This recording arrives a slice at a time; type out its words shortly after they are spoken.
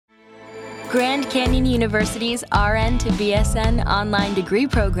Grand Canyon University's RN to BSN online degree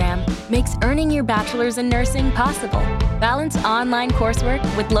program makes earning your bachelor's in nursing possible. Balance online coursework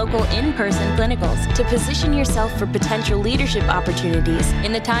with local in-person clinicals to position yourself for potential leadership opportunities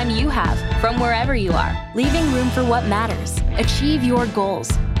in the time you have from wherever you are, leaving room for what matters. Achieve your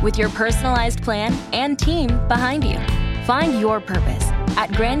goals with your personalized plan and team behind you. Find your purpose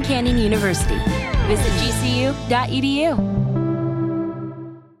at Grand Canyon University. Visit gcu.edu.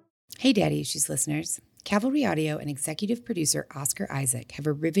 Hey Daddy Issues listeners. Cavalry Audio and executive producer Oscar Isaac have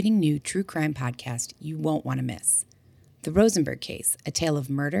a riveting new true crime podcast you won't want to miss. The Rosenberg Case, a tale of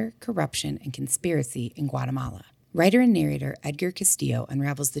murder, corruption, and conspiracy in Guatemala. Writer and narrator Edgar Castillo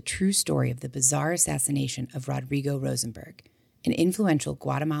unravels the true story of the bizarre assassination of Rodrigo Rosenberg, an influential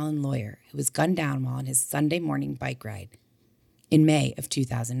Guatemalan lawyer who was gunned down while on his Sunday morning bike ride in May of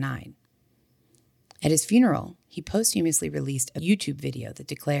 2009. At his funeral, he posthumously released a YouTube video that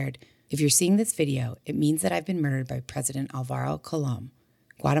declared, "If you're seeing this video, it means that I've been murdered by President Alvaro Colom,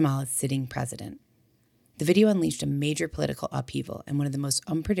 Guatemala's sitting president." The video unleashed a major political upheaval and one of the most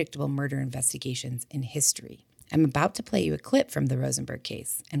unpredictable murder investigations in history. I'm about to play you a clip from the Rosenberg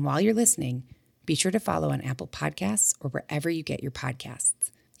case, and while you're listening, be sure to follow on Apple Podcasts or wherever you get your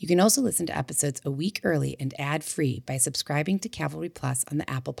podcasts. You can also listen to episodes a week early and ad-free by subscribing to Cavalry Plus on the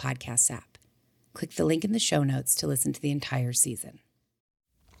Apple Podcasts app. Click the link in the show notes to listen to the entire season.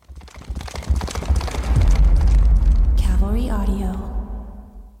 Cavalry Audio.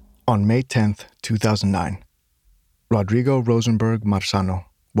 On May 10th, 2009, Rodrigo Rosenberg Marzano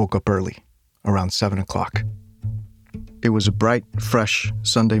woke up early, around 7 o'clock. It was a bright, fresh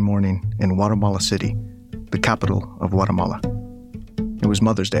Sunday morning in Guatemala City, the capital of Guatemala. It was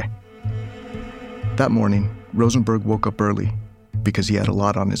Mother's Day. That morning, Rosenberg woke up early because he had a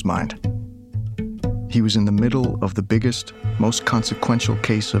lot on his mind. He was in the middle of the biggest, most consequential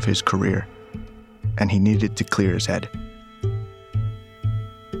case of his career, and he needed to clear his head.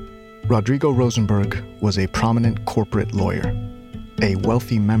 Rodrigo Rosenberg was a prominent corporate lawyer, a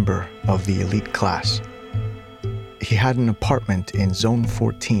wealthy member of the elite class. He had an apartment in Zone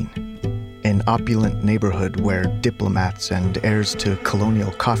 14, an opulent neighborhood where diplomats and heirs to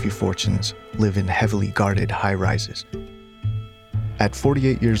colonial coffee fortunes live in heavily guarded high-rises. At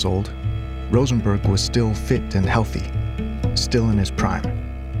 48 years old, Rosenberg was still fit and healthy, still in his prime.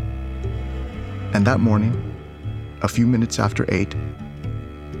 And that morning, a few minutes after 8,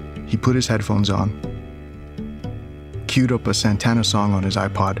 he put his headphones on, queued up a Santana song on his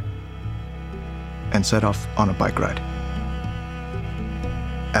iPod, and set off on a bike ride.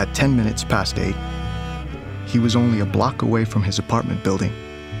 At 10 minutes past 8, he was only a block away from his apartment building,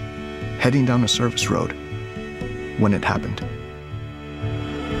 heading down a service road, when it happened.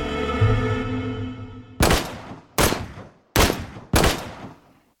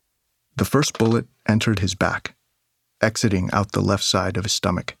 The first bullet entered his back, exiting out the left side of his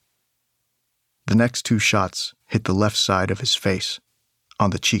stomach. The next 2 shots hit the left side of his face,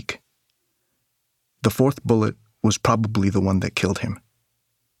 on the cheek. The fourth bullet was probably the one that killed him.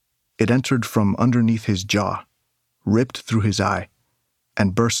 It entered from underneath his jaw, ripped through his eye,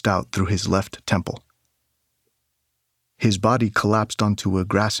 and burst out through his left temple. His body collapsed onto a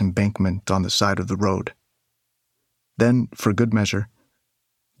grass embankment on the side of the road. Then, for good measure,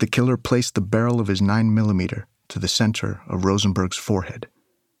 the killer placed the barrel of his 9mm to the center of Rosenberg's forehead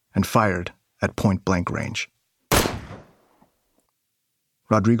and fired at point-blank range.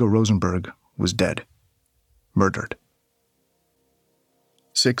 Rodrigo Rosenberg was dead, murdered.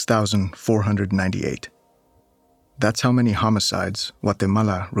 6,498. That's how many homicides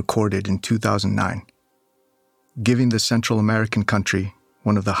Guatemala recorded in 2009, giving the Central American country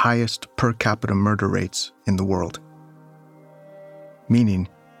one of the highest per capita murder rates in the world. Meaning,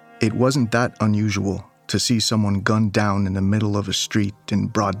 it wasn't that unusual to see someone gunned down in the middle of a street in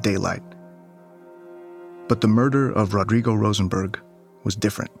broad daylight. But the murder of Rodrigo Rosenberg was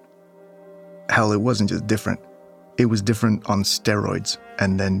different. Hell, it wasn't just different. It was different on steroids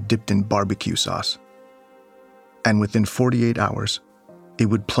and then dipped in barbecue sauce. And within 48 hours, it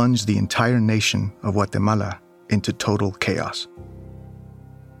would plunge the entire nation of Guatemala into total chaos.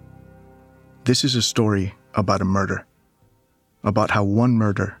 This is a story about a murder, about how one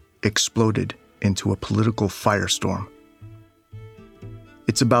murder exploded into a political firestorm.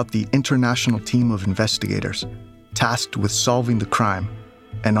 It's about the international team of investigators tasked with solving the crime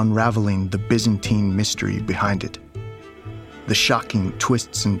and unraveling the Byzantine mystery behind it, the shocking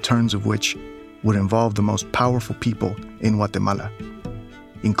twists and turns of which would involve the most powerful people in Guatemala,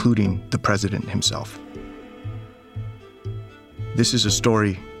 including the president himself. This is a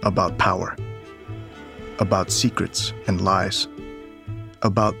story about power, about secrets and lies,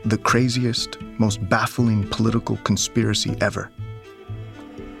 about the craziest, most baffling political conspiracy ever.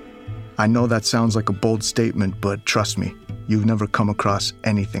 I know that sounds like a bold statement, but trust me, you've never come across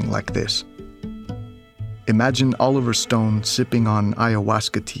anything like this. Imagine Oliver Stone sipping on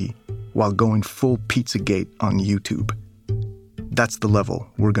ayahuasca tea while going full Pizzagate on YouTube. That's the level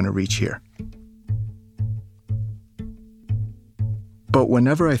we're going to reach here. But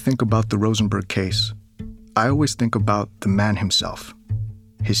whenever I think about the Rosenberg case, I always think about the man himself,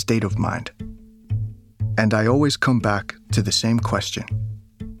 his state of mind. And I always come back to the same question.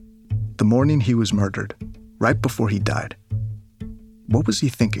 The morning he was murdered, right before he died, what was he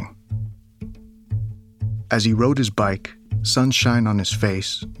thinking? As he rode his bike, sunshine on his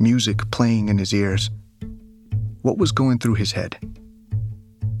face, music playing in his ears, what was going through his head?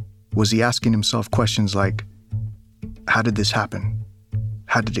 Was he asking himself questions like, how did this happen?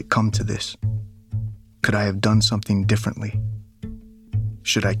 How did it come to this? Could I have done something differently?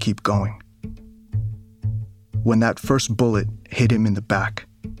 Should I keep going? When that first bullet hit him in the back,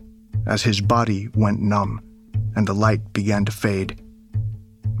 as his body went numb and the light began to fade,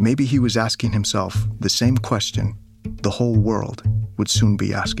 maybe he was asking himself the same question the whole world would soon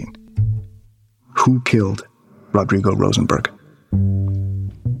be asking. Who killed Rodrigo Rosenberg?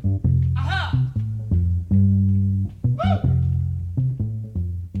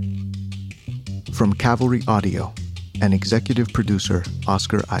 From Cavalry Audio and executive producer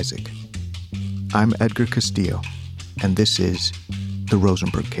Oscar Isaac, I'm Edgar Castillo, and this is The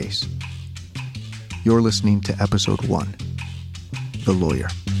Rosenberg Case. You're listening to Episode 1, The Lawyer.